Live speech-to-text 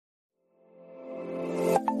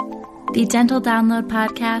The Dental Download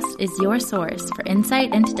Podcast is your source for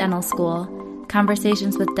insight into dental school,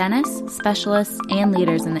 conversations with dentists, specialists, and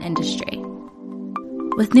leaders in the industry.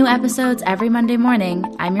 With new episodes every Monday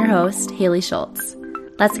morning, I'm your host, Haley Schultz.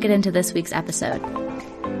 Let's get into this week's episode.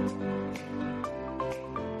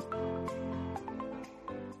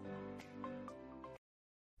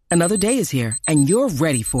 Another day is here, and you're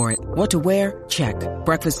ready for it. What to wear? Check.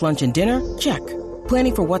 Breakfast, lunch, and dinner? Check.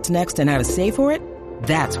 Planning for what's next and how to save for it?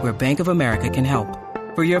 That's where Bank of America can help.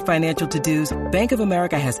 For your financial to-dos, Bank of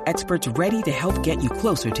America has experts ready to help get you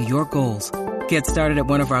closer to your goals. Get started at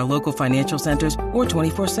one of our local financial centers or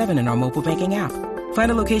 24/7 in our mobile banking app.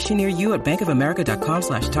 Find a location near you at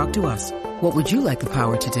bankofamerica.com/talktous. What would you like the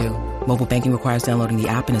power to do? Mobile banking requires downloading the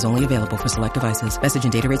app and is only available for select devices. Message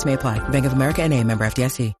and data rates may apply. Bank of America N.A., member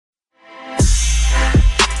FDIC.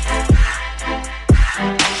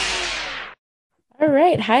 All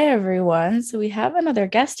right. Hi, everyone. So we have another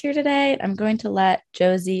guest here today. I'm going to let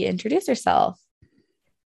Josie introduce herself.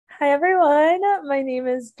 Hi, everyone. My name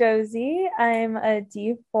is Josie. I'm a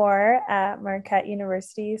D4 at Marquette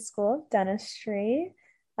University School of Dentistry.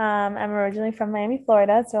 I'm originally from Miami,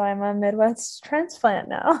 Florida, so I'm a Midwest transplant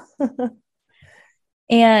now.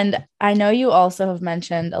 And I know you also have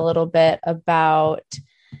mentioned a little bit about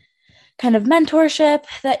kind of mentorship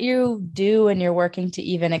that you do and you're working to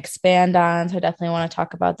even expand on. So I definitely want to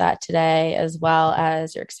talk about that today, as well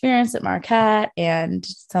as your experience at Marquette and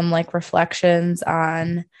some reflections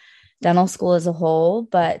on dental school as a whole.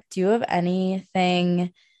 But do you have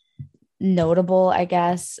anything notable, I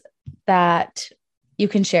guess, that you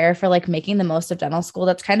can share for making the most of dental school?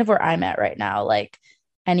 That's kind of where I'm at right now.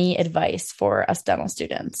 Any advice for us dental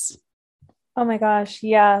students? Oh my gosh,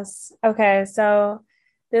 yes. Okay, so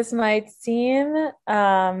this might seem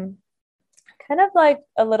kind of like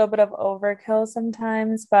a little bit of overkill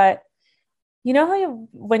sometimes, but you know how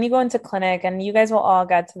when you go into clinic, and you guys will all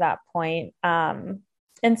get to that point, in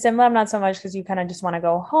SimLab, not so much, because you kind of just want to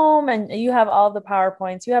go home and you have all the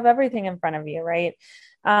PowerPoints, you have everything in front of you, right?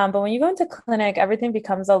 But when you go into clinic, everything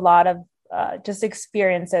becomes a lot of just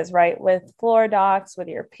experiences, right? With floor docs, with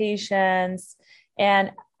your patients,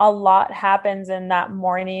 and a lot happens in that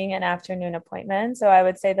morning and afternoon appointment. So I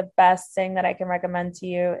would say the best thing that I can recommend to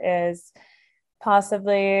you is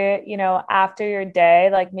possibly, after your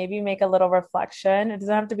day, maybe make a little reflection. It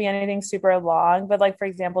doesn't have to be anything super long, but for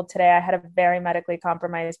example, today I had a very medically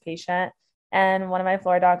compromised patient, and one of my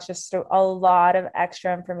floor docs just threw a lot of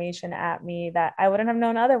extra information at me that I wouldn't have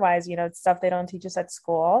known otherwise. It's stuff they don't teach us at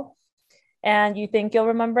school, and you think you'll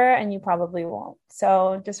remember and you probably won't.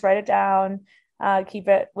 So just write it down, keep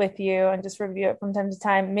it with you, and just review it from time to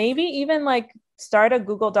time. Maybe even start a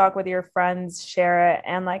Google Doc with your friends, share it,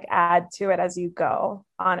 and add to it as you go,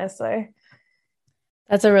 honestly.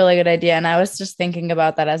 That's a really good idea. And I was just thinking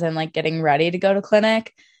about that as I'm getting ready to go to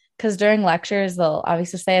clinic, because during lectures, they'll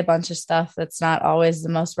obviously say a bunch of stuff that's not always the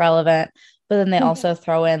most relevant, but then they also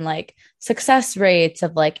throw in success rates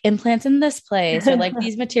of implants in this place or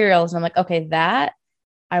these materials. And I'm okay, that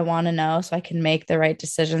I want to know so I can make the right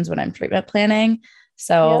decisions when I'm treatment planning.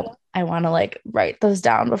 So yeah. I want to write those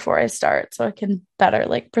down before I start so I can better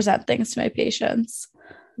present things to my patients.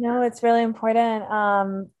 No, it's really important.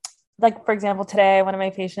 For example, today, one of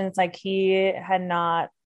my patients, he had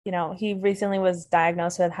not, he recently was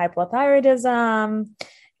diagnosed with hypothyroidism.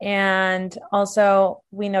 And also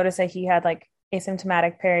we noticed that he had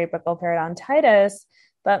asymptomatic periapical periodontitis.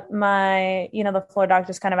 But the floor doc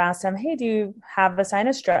just kind of asked him, hey, do you have a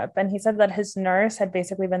sinus strip? And he said that his nurse had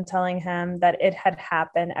basically been telling him that it had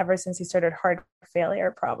happened ever since he started heart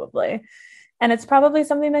failure, probably. And it's probably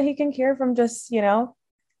something that he can cure from just,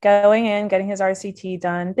 going in, getting his RCT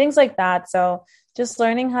done, things like that. So just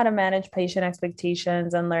learning how to manage patient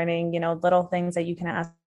expectations and learning, little things that you can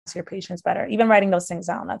ask your patients better. Even writing those things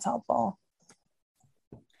down, that's helpful.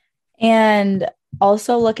 And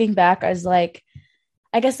also looking back as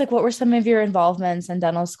I guess what were some of your involvements in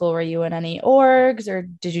dental school? Were you in any orgs, or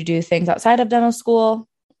did you do things outside of dental school?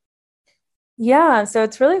 Yeah, so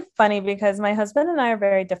it's really funny because my husband and I are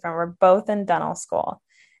very different. We're both in dental school.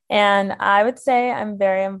 And I would say I'm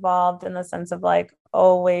very involved in the sense of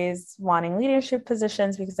always wanting leadership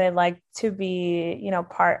positions because I like to be,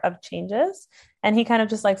 part of changes. And he kind of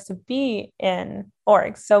just likes to be in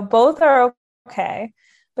orgs. So both are okay.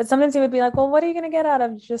 But sometimes he would be well, what are you going to get out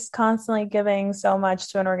of just constantly giving so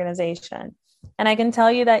much to an organization? And I can tell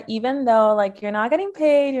you that even though you're not getting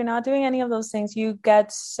paid, you're not doing any of those things, you get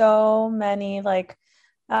so many life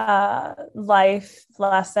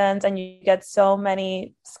lessons and you get so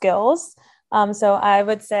many skills. So I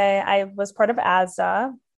would say I was part of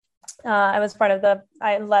ASA.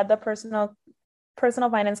 I led the personal personal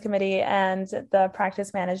finance committee and the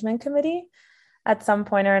practice management committee at some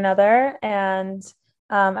point or another. And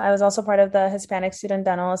I was also part of the Hispanic Student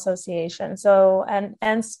Dental Association. So, and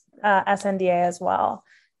SNDA as well.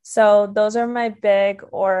 So those are my big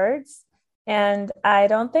orgs. And I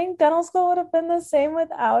don't think dental school would have been the same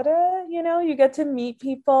without it. You know, you get to meet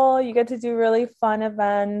people, you get to do really fun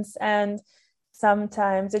events, and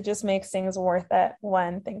sometimes it just makes things worth it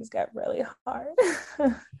when things get really hard.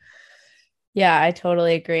 Yeah, I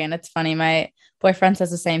totally agree. And it's funny, my boyfriend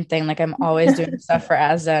says the same thing. Like I'm always doing stuff for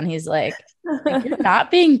ASDA, and he's like you're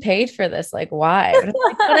not being paid for this. Like, why? But,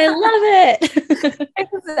 like, but I love it.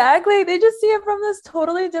 Exactly. They just see it from this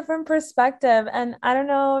totally different perspective. And I don't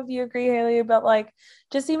know if you agree, Haley, but like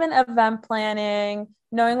just even event planning,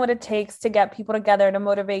 knowing what it takes to get people together, to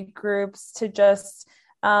motivate groups, to just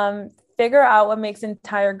figure out what makes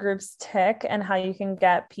entire groups tick and how you can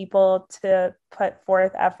get people to put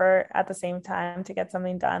forth effort at the same time to get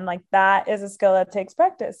something done. Like that is a skill that takes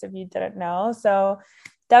practice if you didn't know. So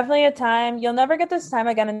definitely a time. You'll never get this time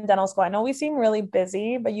again in dental school. I know we seem really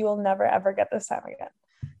busy, but you will never, ever get this time again.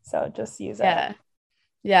 So just use it. Yeah.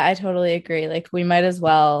 Yeah, I totally agree. Like we might as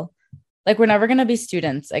well, like we're never going to be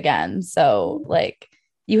students again. So like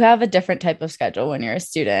you have a different type of schedule when you're a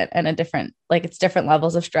student, and a different, like it's different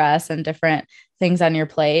levels of stress and different things on your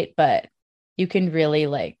plate, but you can really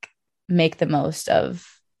like make the most of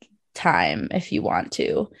time if you want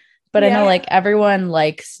to. But I know like everyone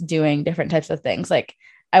likes doing different types of things. Like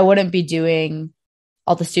I wouldn't be doing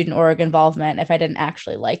all the student org involvement if I didn't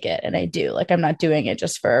actually like it. And I do. Like I'm not doing it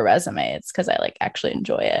just for a resume. It's because I like actually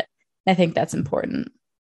enjoy it. I think that's important.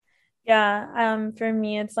 Yeah. For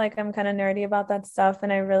me, it's like I'm kind of nerdy about that stuff,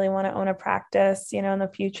 and I really want to own a practice, you know, in the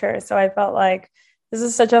future. So I felt like this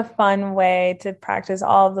is such a fun way to practice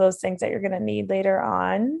all of those things that you're going to need later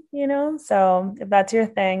on, you know? So if that's your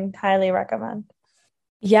thing, highly recommend.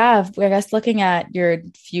 Yeah, I guess looking at your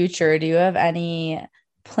future, do you have any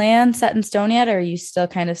plans set in stone yet? Or are you still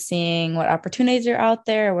kind of seeing what opportunities are out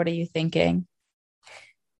there? Or what are you thinking?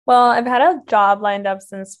 Well, I've had a job lined up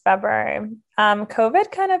since February.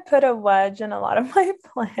 COVID kind of put a wedge in a lot of my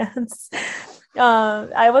plans.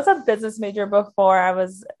 I was a business major before I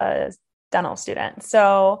was a dental student.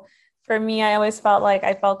 So for me, I always felt like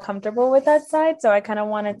I felt comfortable with that side. So I kind of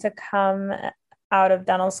wanted to come out of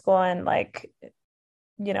dental school and like,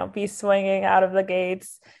 you know, be swinging out of the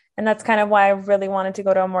gates. And that's kind of why I really wanted to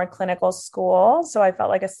go to a more clinical school. So I felt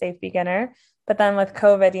like a safe beginner. But then with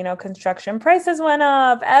COVID, you know, construction prices went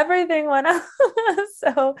up, everything went up.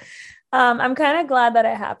 So I'm kind of glad that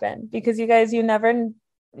it happened, because you guys, you never,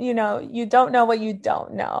 you know, you don't know what you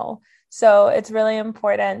don't know. So it's really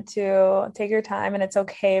important to take your time, and it's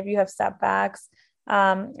okay if you have setbacks.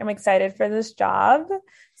 I'm excited for this job.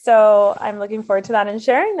 So I'm looking forward to that and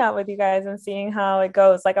sharing that with you guys and seeing how it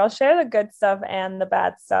goes. Like I'll share the good stuff and the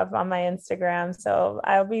bad stuff on my Instagram. So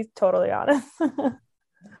I'll be totally honest.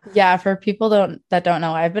 Yeah, for people that don't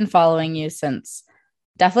know, I've been following you since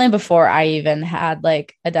definitely before I even had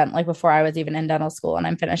like a dent, like before I was even in dental school, and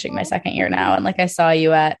I'm finishing my second year now. And like I saw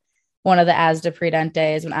you at one of the ASDA pre-dent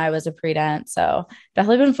days when I was a pre-dent. So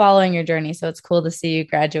definitely been following your journey. So it's cool to see you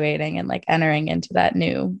graduating and like entering into that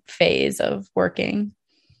new phase of working.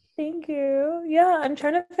 Thank you. Yeah, I'm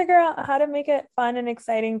trying to figure out how to make it fun and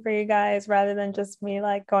exciting for you guys rather than just me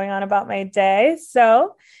like going on about my day.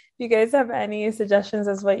 So if you guys have any suggestions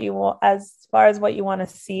as what you want, as far as what you want to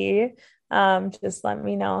see, just let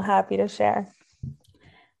me know. Happy to share.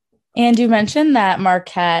 And you mentioned that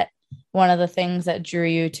Marquette, one of the things that drew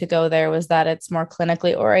you to go there was that it's more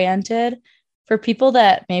clinically oriented. For people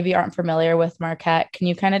that maybe aren't familiar with Marquette, can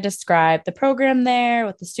you kind of describe the program there,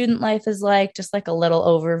 what the student life is like, just like a little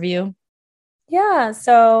overview? Yeah,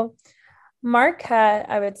 so Marquette,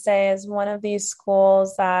 I would say, is one of these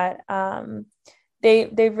schools that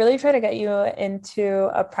they really try to get you into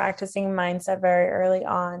a practicing mindset very early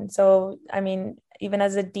on. So, I mean, even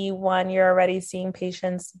as a D1, you're already seeing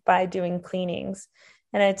patients by doing cleanings.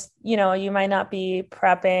 And it's, you know, you might not be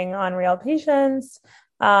prepping on real patients,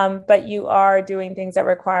 but you are doing things that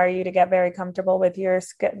require you to get very comfortable with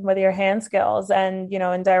your hand skills and, you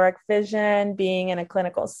know, indirect vision, being in a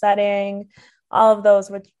clinical setting, all of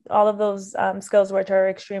those skills which are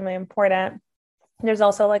extremely important. There's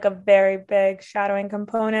also like a very big shadowing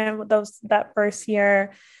component with that first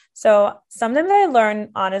year. So sometimes I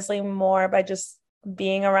learn honestly more by just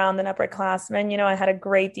being around an upperclassman. You know, I had a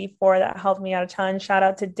great D4 that helped me out a ton. Shout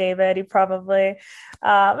out to David. He probably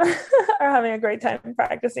are having a great time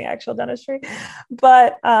practicing actual dentistry.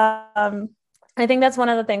 But I think that's one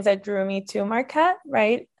of the things that drew me to Marquette,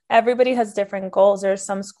 right? Everybody has different goals. There's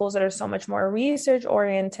some schools that are so much more research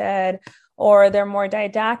oriented, or they're more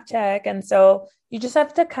didactic. And so you just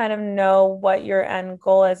have to kind of know what your end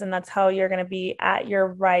goal is, and that's how you're going to be at your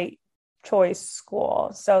right choice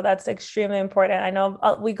school. So that's extremely important. I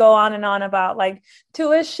know we go on and on about like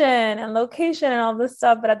tuition and location and all this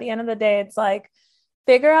stuff, but at the end of the day, it's like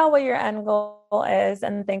figure out what your end goal is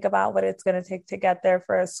and think about what it's going to take to get there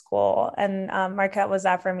for a school. And Marquette was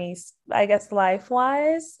that for me, I guess, life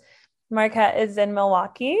wise. Marquette is in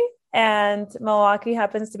Milwaukee, and Milwaukee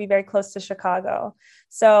happens to be very close to Chicago.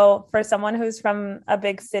 So for someone who's from a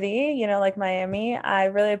big city, like Miami, I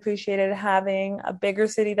really appreciated having a bigger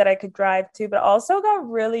city that I could drive to, but also got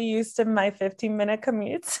really used to my 15-minute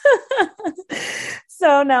commutes.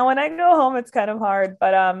 So now when I go home, it's kind of hard.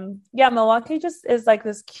 But yeah, Milwaukee just is like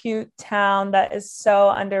this cute town that is so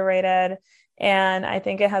underrated. And I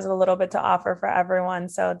think it has a little bit to offer for everyone.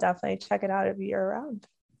 So definitely check it out if you're around.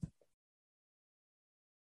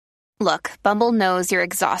 Look, Bumble knows you're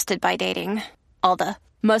exhausted by dating. All the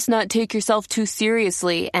must not take yourself too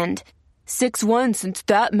seriously and 6'1" since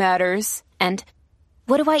that matters. And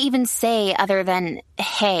what do I even say other than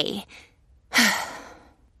hey?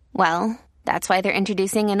 Well, that's why they're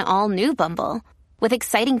introducing an all-new Bumble with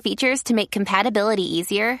exciting features to make compatibility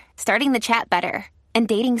easier, starting the chat better, and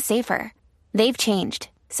dating safer. They've changed,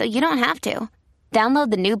 so you don't have to. Download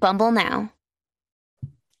the new Bumble now.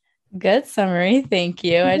 Good summary. Thank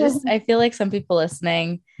you. I feel like some people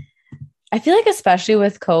listening, I feel like especially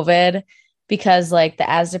with COVID, because like the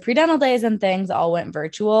ASDA pre-dental days and things all went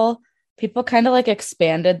virtual, people kind of like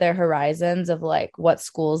expanded their horizons of like what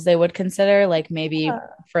schools they would consider, like maybe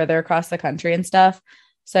further across the country and stuff.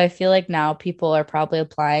 So I feel like now people are probably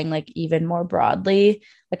applying like even more broadly.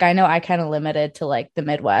 Like I know I kind of limited to like the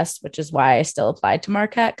Midwest, which is why I still applied to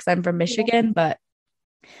Marquette because I'm from Michigan, but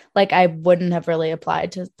like I wouldn't have really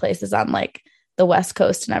applied to places on like the West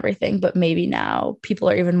Coast and everything. But maybe now people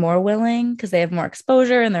are even more willing because they have more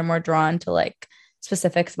exposure and they're more drawn to like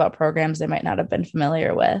specifics about programs they might not have been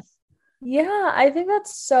familiar with. Yeah, I think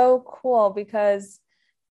that's so cool because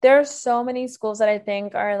there are so many schools that I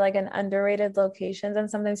think are like an underrated locations, and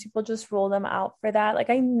sometimes people just rule them out for that.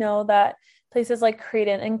 Like I know that places like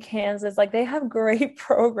Creighton and Kansas, like they have great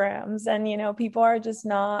programs, and people are just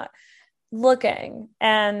not looking.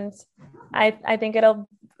 And I think it'll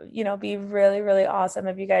be really, really awesome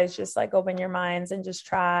if you guys just like open your minds and just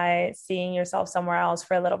try seeing yourself somewhere else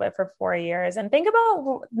for a little bit for 4 years, and think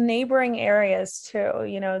about neighboring areas too.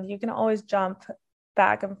 You can always jump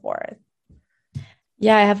back and forth.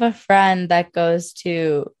 Yeah, I have a friend that goes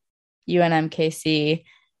to UNMKC,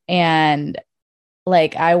 and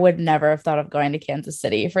like I would never have thought of going to Kansas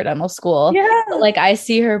City for dental school. Yeah. But like I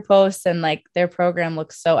see her posts and like their program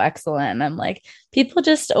looks so excellent. And I'm like, people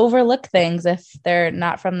just overlook things if they're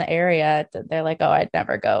not from the area. They're like, oh, I'd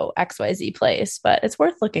never go XYZ place, but it's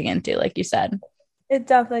worth looking into, like you said. It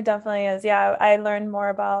definitely is. Yeah, I learned more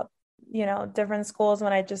about, different schools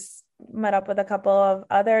when I just met up with a couple of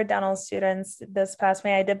other dental students this past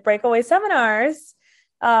May. I did breakaway seminars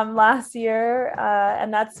last year.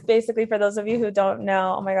 And that's basically, for those of you who don't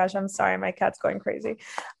know, oh my gosh, I'm sorry, my cat's going crazy.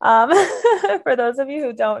 For those of you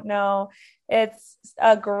who don't know, it's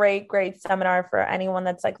a great seminar for anyone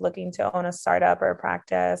that's like looking to own a startup or a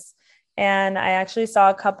practice. And I actually saw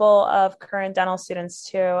a couple of current dental students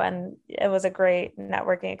too. And it was a great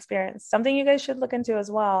networking experience. Something you guys should look into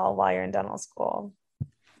as well while you're in dental school.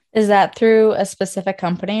 Is that through a specific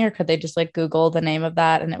company, or could they just like Google the name of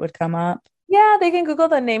that and it would come up? Yeah, they can Google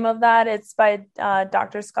the name of that. It's by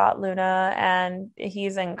Dr. Scott Luna, and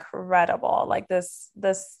he's incredible. Like this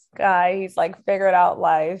guy, he's like figured out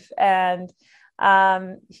life, and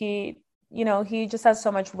he just has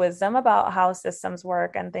so much wisdom about how systems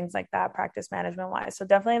work and things like that, practice management wise. So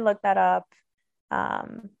definitely look that up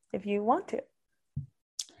if you want to.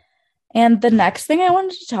 And the next thing I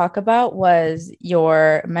wanted to talk about was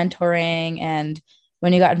your mentoring and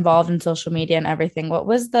when you got involved in social media and everything. What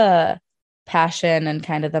was the passion and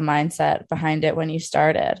kind of the mindset behind it when you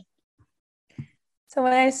started? So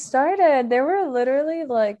when I started, there were literally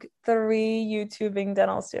like 3 YouTubing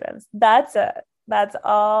dental students. That's it. That's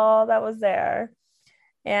all that was there.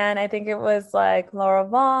 And I think it was like Laura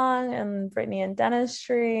Vaughn and Brittany in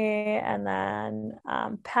dentistry, and then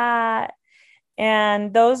Pat.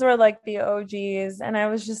 And those were like the OGs. And I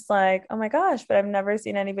was just like, oh my gosh, but I've never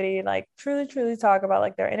seen anybody like truly talk about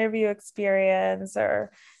like their interview experience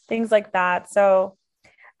or things like that. So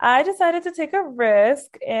I decided to take a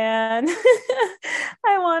risk, and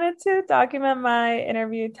I wanted to document my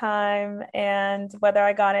interview time, and whether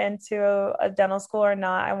I got into a dental school or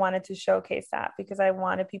not, I wanted to showcase that because I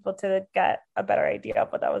wanted people to get a better idea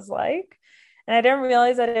of what that was like. And I didn't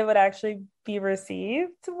realize that it would actually be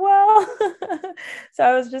received well. So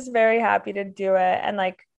I was just very happy to do it. And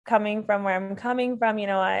like coming from where I'm coming from,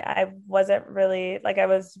 I wasn't really like, I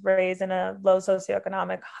was raised in a low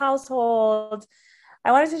socioeconomic household.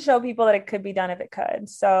 I wanted to show people that it could be done if it could.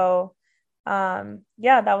 So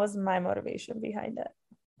yeah, that was my motivation behind it.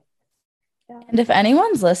 Yeah. And if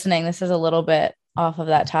anyone's listening, this is a little bit off of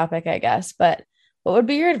that topic, I guess, but what would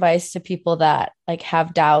be your advice to people that like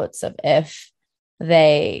have doubts of if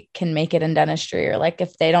they can make it in dentistry, or like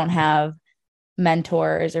if they don't have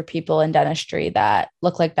mentors or people in dentistry that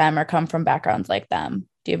look like them or come from backgrounds like them?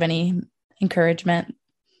 Do you have any encouragement?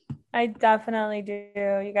 I definitely do.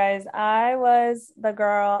 You guys, I was the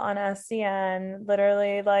girl on SCN,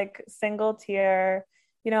 literally like single tier.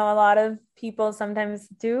 A lot of people sometimes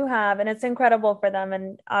do have, and it's incredible for them.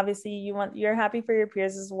 And obviously you're happy for your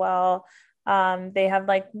peers as well. They have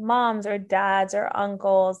like moms or dads or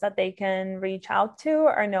uncles that they can reach out to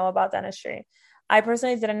or know about dentistry. I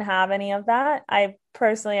personally didn't have any of that. I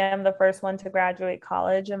personally am the first one to graduate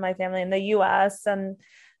college in my family in the US. And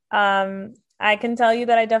I can tell you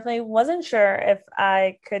that I definitely wasn't sure if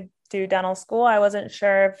I could do dental school. I wasn't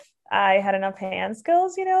sure if I had enough hand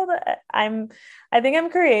skills, that I think I'm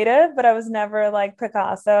creative, but I was never like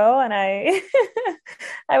Picasso. And I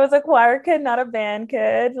was a choir kid, not a band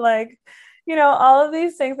kid. Like, all of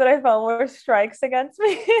these things that I felt were strikes against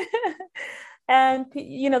me. And,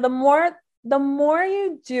 the more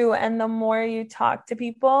you do and the more you talk to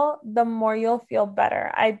people, the more you'll feel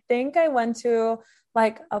better. I think I went to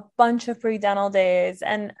like a bunch of pre-dental days.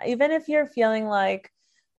 And even if you're feeling like,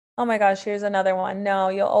 oh my gosh, here's another one. No,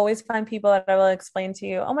 you'll always find people that will explain to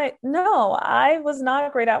you, no, I was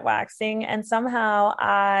not great at waxing. And somehow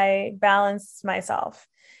I balanced myself.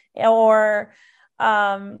 Or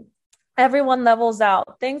everyone levels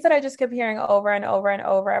out. Things that I just kept hearing over and over and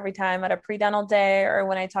over every time at a pre-dental day or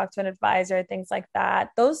when I talked to an advisor, things like that.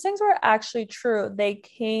 Those things were actually true. They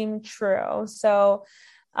came true. So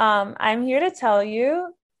I'm here to tell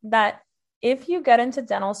you that if you get into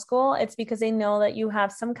dental school, it's because they know that you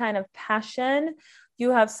have some kind of passion,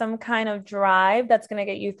 you have some kind of drive that's going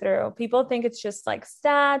to get you through. People think it's just like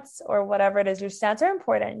stats or whatever it is. Your stats are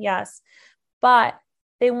important, yes, but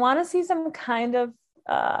they want to see some kind of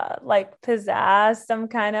like pizzazz, some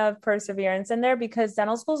kind of perseverance in there, because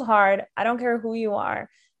dental school is hard. I don't care who you are.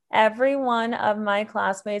 Every one of my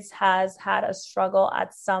classmates has had a struggle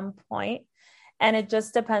at some point, and it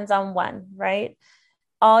just depends on when, right?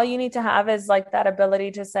 All you need to have is like that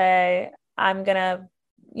ability to say, I'm going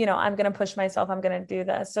to push myself. I'm going to do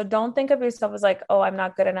this. So don't think of yourself as like, oh, I'm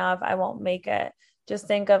not good enough, I won't make it. Just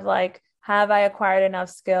think of like, have I acquired enough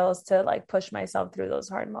skills to like push myself through those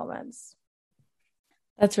hard moments?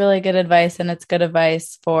 That's really good advice. And it's good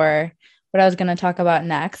advice for what I was going to talk about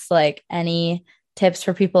next, like any tips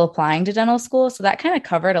for people applying to dental school. So that kind of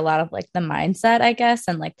covered a lot of like the mindset, I guess,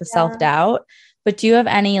 and like the Yeah. self-doubt. But do you have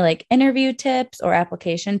any like interview tips or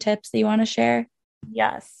application tips that you want to share?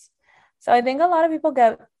 Yes. So I think a lot of people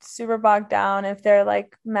get super bogged down if their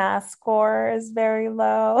like math score is very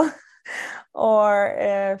low or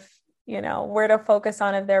if, where to focus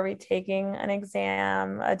on if they're retaking an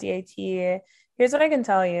exam, a DAT. Here's what I can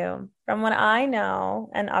tell you from what I know,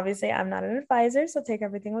 and obviously I'm not an advisor, so take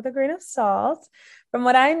everything with a grain of salt. From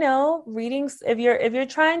what I know, readings, if you're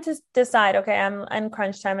trying to decide, okay, I'm in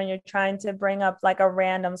crunch time and you're trying to bring up like a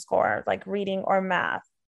random score, like reading or math,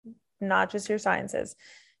 not just your sciences,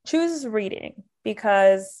 choose reading,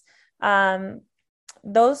 because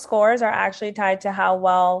those scores are actually tied to how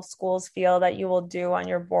well schools feel that you will do on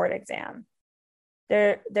your board exam.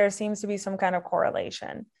 There seems to be some kind of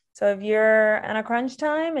correlation. So if you're in a crunch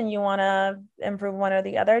time and you want to improve one or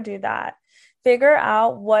the other, do that. Figure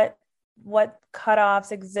out what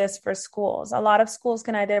cutoffs exist for schools. A lot of schools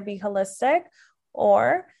can either be holistic,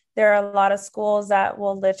 or there are a lot of schools that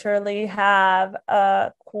will literally have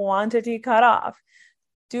a quantity cutoff.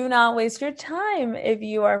 Do not waste your time if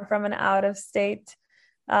you are from an out of state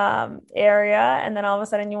area and then all of a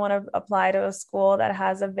sudden you want to apply to a school that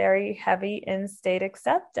has a very heavy in-state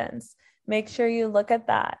acceptance. Make sure you look at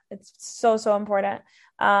that. It's so, so important.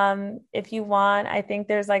 If you want, I think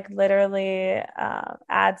there's like literally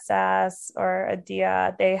AdSas or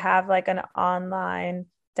Adia. They have like an online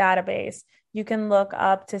database. You can look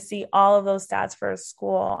up to see all of those stats for a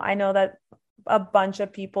school. I know that a bunch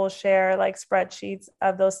of people share like spreadsheets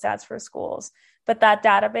of those stats for schools, but that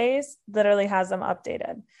database literally has them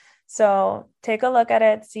updated. So take a look at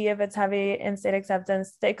it, see if it's heavy in-state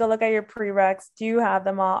acceptance. Take a look at your prereqs. Do you have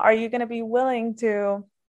them all? Are you going to be willing to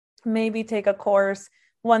maybe take a course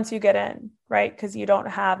once you get in, right? Because you don't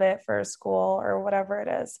have it for school or whatever it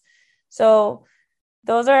is. So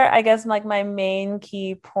those are, I guess, like my main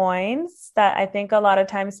key points that I think a lot of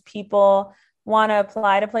times people want to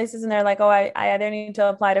apply to places and they're like, oh, I either need to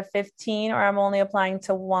apply to 15 or I'm only applying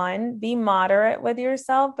to one. Be moderate with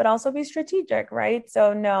yourself, but also be strategic, right?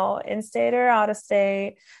 So no, in-state or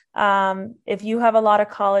out-of-state. If you have a lot of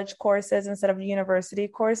college courses instead of university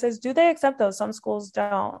courses, do they accept those? Some schools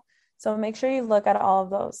don't. So make sure you look at all of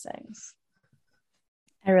those things.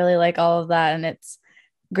 I really like all of that. And it's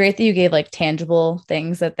great that you gave like tangible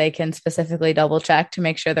things that they can specifically double check to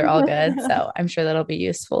make sure they're all good. So I'm sure that'll be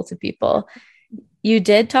useful to people. You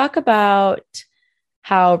did talk about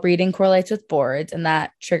how reading correlates with boards, and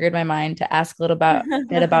that triggered my mind to ask a little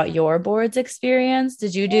bit about your boards experience.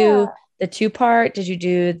 Did you do the two-part? Did you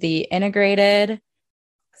do the integrated?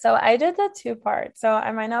 So I did the two-part. So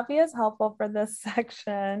I might not be as helpful for this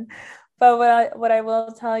section, but what I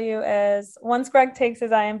will tell you is once Greg takes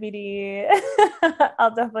his IMBD,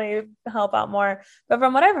 I'll definitely help out more. But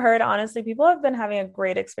from what I've heard, honestly, people have been having a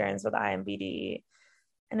great experience with IMBD,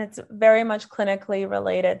 and it's very much clinically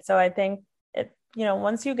related. So I think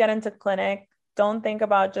once you get into clinic, don't think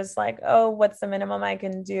about just like, oh, what's the minimum I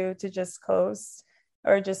can do to just coast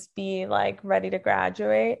or just be like ready to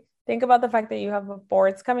graduate. Think about the fact that you have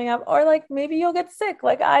boards coming up, or like maybe you'll get sick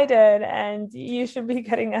like I did and you should be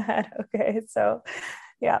getting ahead. Okay. So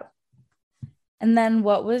yeah. And then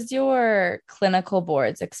what was your clinical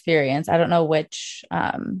boards experience? I don't know which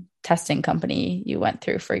testing company you went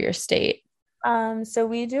through for your state. So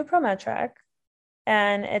we do Prometric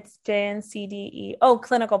and it's JNCDE. Oh,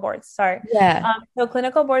 clinical boards. Sorry. Yeah. So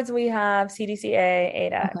clinical boards, we have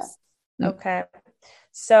CDCA, 8X. Okay.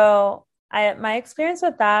 So my experience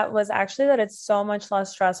with that was actually that it's so much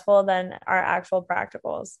less stressful than our actual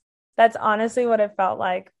practicals. That's honestly what it felt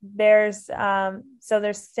like. There's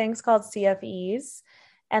things called CFEs,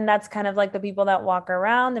 and that's kind of like the people that walk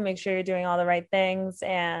around and make sure you're doing all the right things.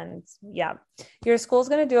 And yeah, your school's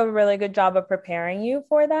going to do a really good job of preparing you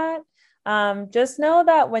for that. Just know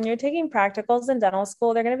that when you're taking practicals in dental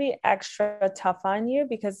school, they're going to be extra tough on you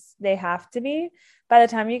because they have to be. By the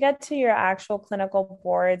time you get to your actual clinical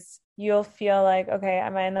boards, you'll feel like, okay,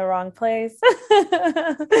 am I in the wrong place?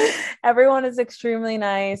 Everyone is extremely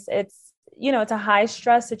nice. It's a high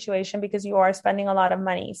stress situation because you are spending a lot of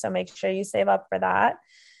money. So make sure you save up for that.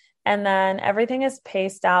 And then everything is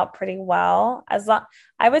paced out pretty well.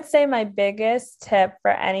 I would say my biggest tip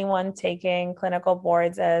for anyone taking clinical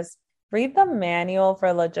boards is read the manual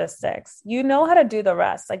for logistics. You know how to do the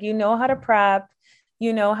rest. Like, you know how to prep,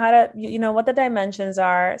 you know what the dimensions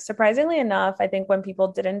are. Surprisingly enough, I think when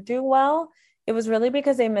people didn't do well, it was really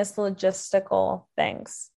because they missed logistical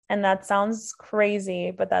things. And that sounds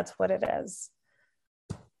crazy, but that's what it is.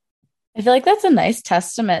 I feel like that's a nice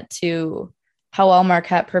testament to how well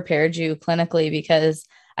Marquette prepared you clinically, because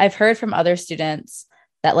I've heard from other students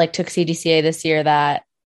that like took CDCA this year that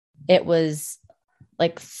it was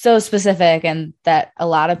like so specific and that a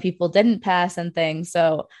lot of people didn't pass and things.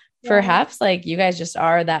 So perhaps like you guys just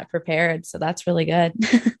are that prepared. So that's really good.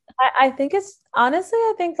 I think it's honestly,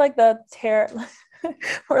 I think like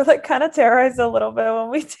we're like kind of terrorized a little bit when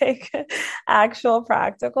we take actual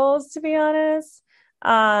practicals, to be honest.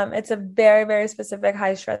 It's a very, very specific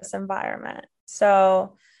high stress environment.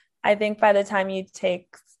 So I think by the time you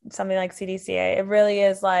take something like CDCA, it really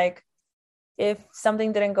is like, if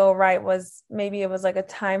something didn't go right, maybe it was like a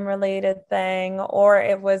time related thing, or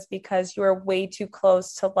it was because you were way too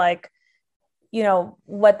close to like,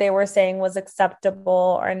 what they were saying was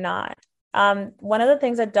acceptable or not. One of the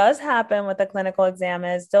things that does happen with the clinical exam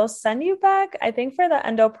is they'll send you back, I think for the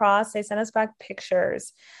endopros, they send us back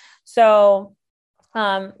pictures. So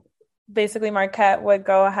basically Marquette would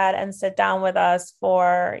go ahead and sit down with us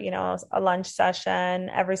for, a lunch session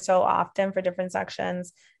every so often for different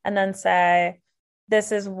sections, and then say,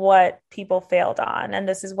 this is what people failed on, and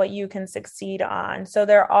this is what you can succeed on. So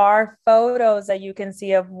there are photos that you can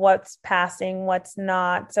see of what's passing, what's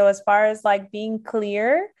not. So as far as like being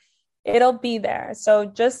clear, it'll be there. So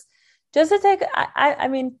just to take, I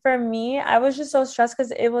mean, for me, I was just so stressed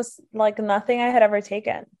because it was like nothing I had ever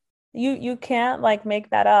taken. You can't like make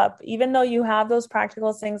that up. Even though you have those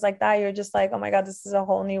practical things like that, you're just like, oh my God, this is a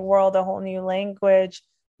whole new world, a whole new language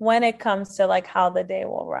when it comes to like how the day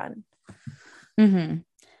will run. Mm-hmm.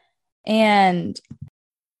 And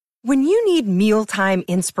When you need mealtime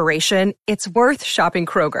inspiration, it's worth shopping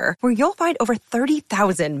Kroger, where you'll find over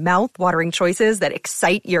 30,000 mouth-watering choices that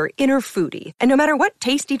excite your inner foodie. And no matter what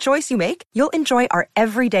tasty choice you make, you'll enjoy our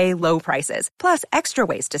everyday low prices, plus extra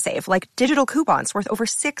ways to save, like digital coupons worth over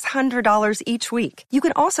 $600 each week. You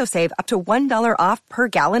can also save up to $1 off per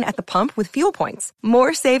gallon at the pump with fuel points.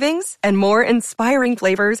 More savings and more inspiring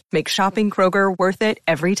flavors make shopping Kroger worth it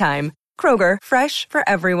every time. Kroger, fresh for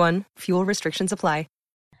everyone. Fuel restrictions apply.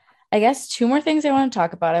 I guess two more things I want to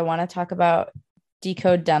talk about. I want to talk about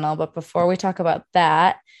Decode Dental, but before we talk about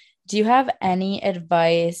that, do you have any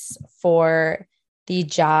advice for the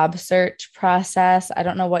job search process? I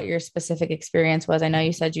don't know what your specific experience was. I know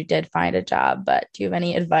you said you did find a job, but do you have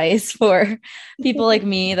any advice for people like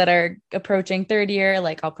me that are approaching third year?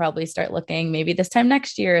 Like, I'll probably start looking maybe this time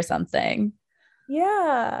next year or something.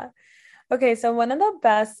 Yeah. Okay, so one of the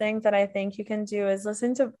best things that I think you can do is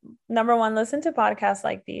number one, listen to podcasts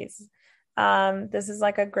like these. This is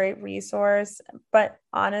like a great resource, but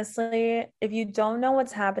honestly, if you don't know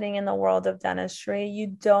what's happening in the world of dentistry, you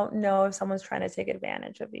don't know if someone's trying to take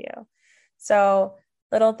advantage of you. So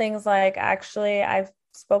little things like, actually, I've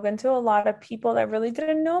spoken to a lot of people that really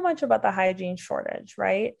didn't know much about the hygiene shortage,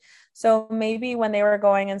 right? So maybe when they were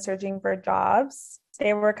going and searching for jobs,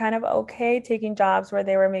 they were kind of okay taking jobs where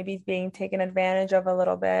they were maybe being taken advantage of a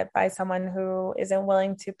little bit by someone who isn't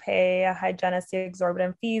willing to pay a hygienist the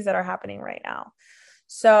exorbitant fees that are happening right now.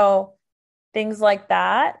 So things like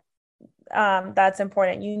that, that's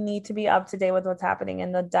important. You need to be up to date with what's happening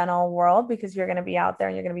in the dental world because you're going to be out there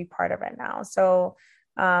and you're going to be part of it now. So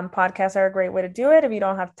podcasts are a great way to do it if you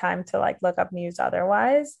don't have time to like look up news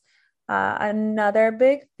otherwise. Another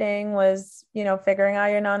big thing was, figuring out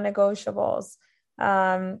your non-negotiables.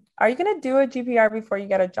 Are you going to do a GPR before you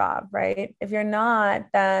get a job, right? If you're not,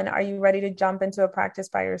 then are you ready to jump into a practice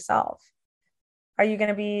by yourself? Are you going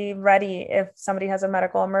to be ready if somebody has a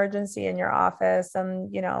medical emergency in your office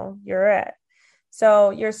and, you're it?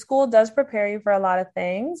 So your school does prepare you for a lot of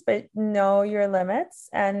things, but know your limits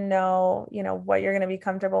and know, what you're going to be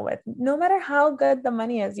comfortable with. No matter how good the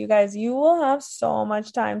money is, you guys, you will have so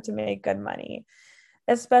much time to make good money,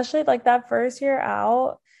 especially like that first year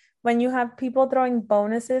out. When you have people throwing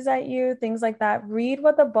bonuses at you, things like that, read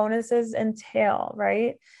what the bonuses entail,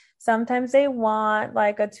 right? Sometimes they want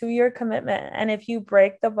like a 2-year commitment. And if you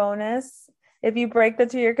break the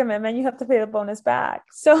 2-year commitment, you have to pay the bonus back.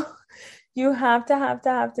 So you have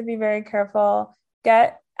to be very careful.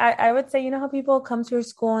 I would say, how people come to your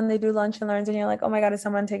school and they do lunch and learns and you're like, oh my God, is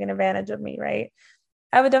someone taking advantage of me, right?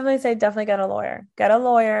 I would definitely say get a lawyer. Get a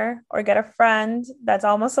lawyer or get a friend that's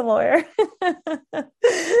almost a lawyer.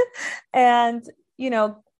 And,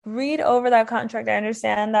 read over that contract. I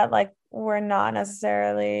understand that like we're not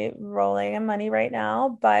necessarily rolling in money right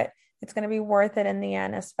now, but it's going to be worth it in the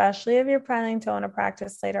end, especially if you're planning to own a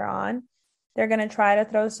practice later on. They're going to try to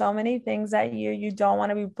throw so many things at you. You don't want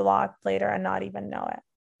to be blocked later and not even know it.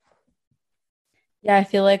 Yeah, I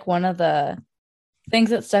feel like one of the things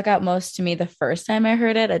that stuck out most to me the first time I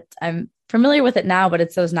heard it, I'm familiar with it now, but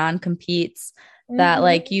it's those non-competes that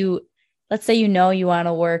like let's say, you want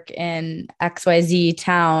to work in XYZ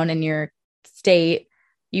town in your state,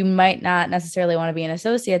 you might not necessarily want to be an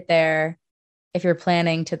associate there if you're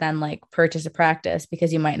planning to then like purchase a practice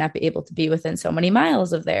because you might not be able to be within so many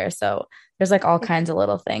miles of there. So there's like all kinds of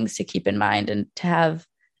little things to keep in mind and to have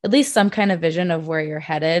at least some kind of vision of where you're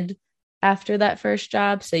headed after that first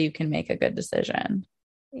job so you can make a good decision.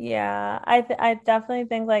 Yeah, I definitely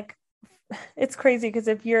think like it's crazy because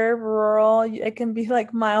if you're rural, it can be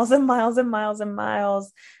like miles and miles and miles and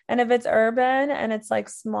miles. And if it's urban and it's like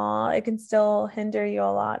small, it can still hinder you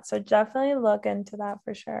a lot. So definitely look into that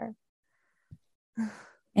for sure.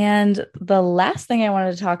 And the last thing I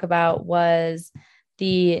wanted to talk about was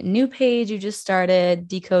the new page you just started,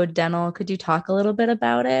 Decode Dental. Could you talk a little bit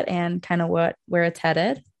about it and kind of where it's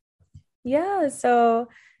headed? Yeah, so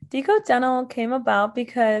Decode Dental came about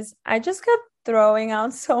because I just kept throwing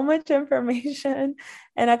out so much information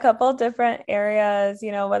in a couple different areas,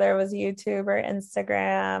 whether it was YouTube or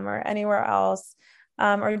Instagram or anywhere else,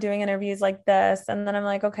 or doing interviews like this. And then I'm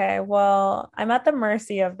like, okay, well, I'm at the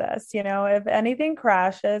mercy of this. If anything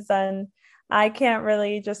crashes, then I can't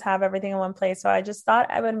really just have everything in one place. So I just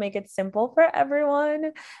thought I would make it simple for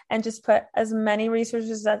everyone and just put as many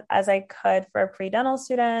resources as I could for pre-dental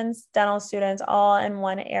students, dental students, all in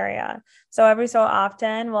one area. So every so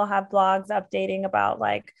often we'll have blogs updating about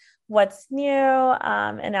like what's new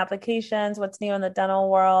in applications, what's new in the dental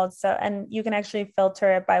world. So, and you can actually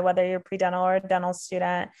filter it by whether you're pre-dental or a dental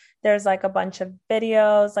student. There's like a bunch of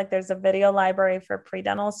videos, like there's a video library for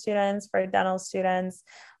pre-dental students, for dental students.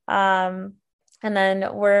 And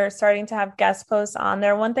then we're starting to have guest posts on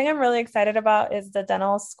there. One thing I'm really excited about is the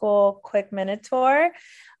dental school quick minute tour.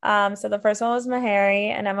 So the first one was Meharry,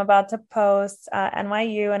 and I'm about to post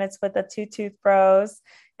NYU, and it's with the two tooth bros.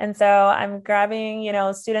 And so I'm grabbing,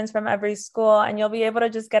 students from every school, and you'll be able to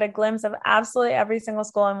just get a glimpse of absolutely every single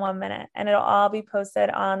school in 1 minute. And it'll all be posted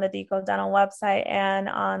on the Decode Dental website and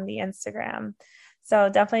on the Instagram. So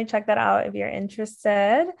definitely check that out if you're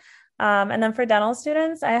interested. And then for dental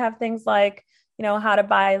students, I have things like, how to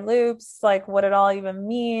buy loops, like what it all even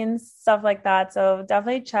means, stuff like that. So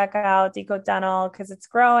definitely check out Decode Dental because it's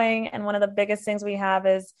growing. And one of the biggest things we have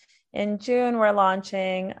is in June, we're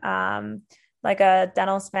launching like a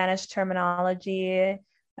dental Spanish terminology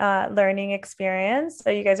learning experience. So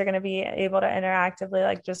you guys are going to be able to interactively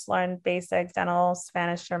like just learn basic dental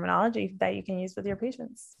Spanish terminology that you can use with your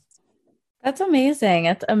patients. That's amazing.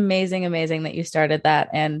 It's amazing, amazing that you started that,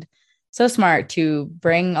 and so smart to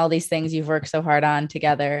bring all these things you've worked so hard on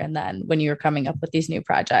together. And then when you're coming up with these new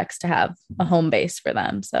projects to have a home base for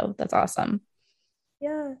them. So that's awesome.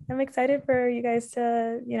 Yeah, I'm excited for you guys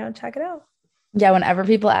to, check it out. Yeah, whenever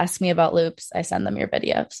people ask me about loops, I send them your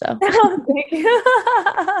video. So Thank you.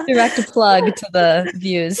 direct plug to the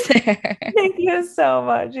views there. Thank you so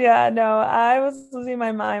much. Yeah, no, I was losing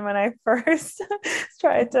my mind when I first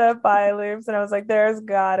tried to buy loops, and I was like, there's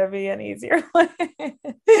gotta be an easier way.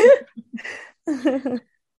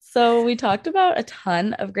 So we talked about a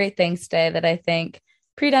ton of great things today that I think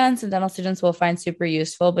pre-dents and dental students will find super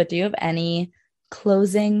useful, but do you have any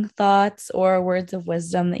closing thoughts or words of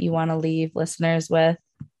wisdom that you want to leave listeners with?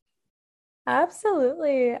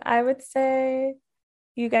 Absolutely. I would say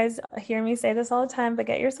you guys hear me say this all the time, but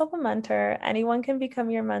get yourself a mentor. Anyone can become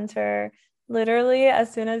your mentor. Literally,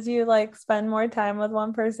 as soon as you like spend more time with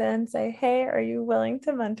one person, say, hey, are you willing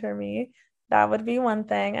to mentor me? That would be one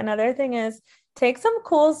thing. Another thing is take some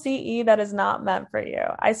cool CE that is not meant for you.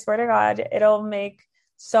 I swear to God, it'll make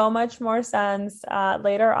so much more sense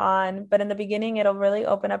later on. But in the beginning, it'll really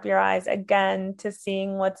open up your eyes again to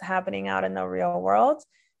seeing what's happening out in the real world.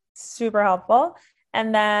 Super helpful.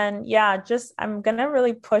 And then, yeah, I'm going to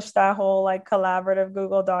really push that whole like collaborative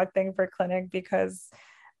Google Doc thing for clinic because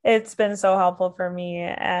it's been so helpful for me.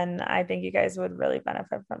 And I think you guys would really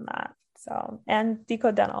benefit from that. So, and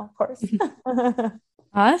Decode Dental, of course.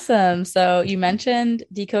 Awesome. So you mentioned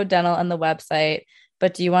Decode Dental and the website,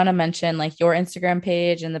 but do you want to mention like your Instagram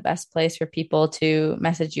page and the best place for people to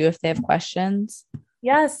message you if they have questions?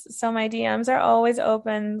 Yes. So my DMs are always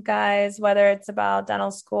open, guys, whether it's about dental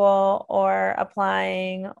school or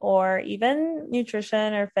applying or even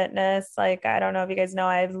nutrition or fitness. Like, I don't know if you guys know,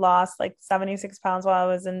 I lost like 76 pounds while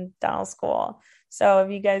I was in dental school. So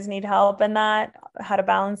if you guys need help in that, how to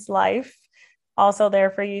balance life, also there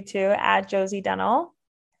for you too at Josie Dental.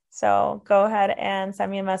 So go ahead and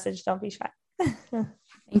send me a message. Don't be shy.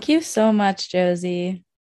 Thank you so much, Josie.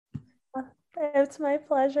 It's my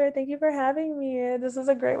pleasure. Thank you for having me. This is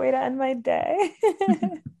a great way to end my day.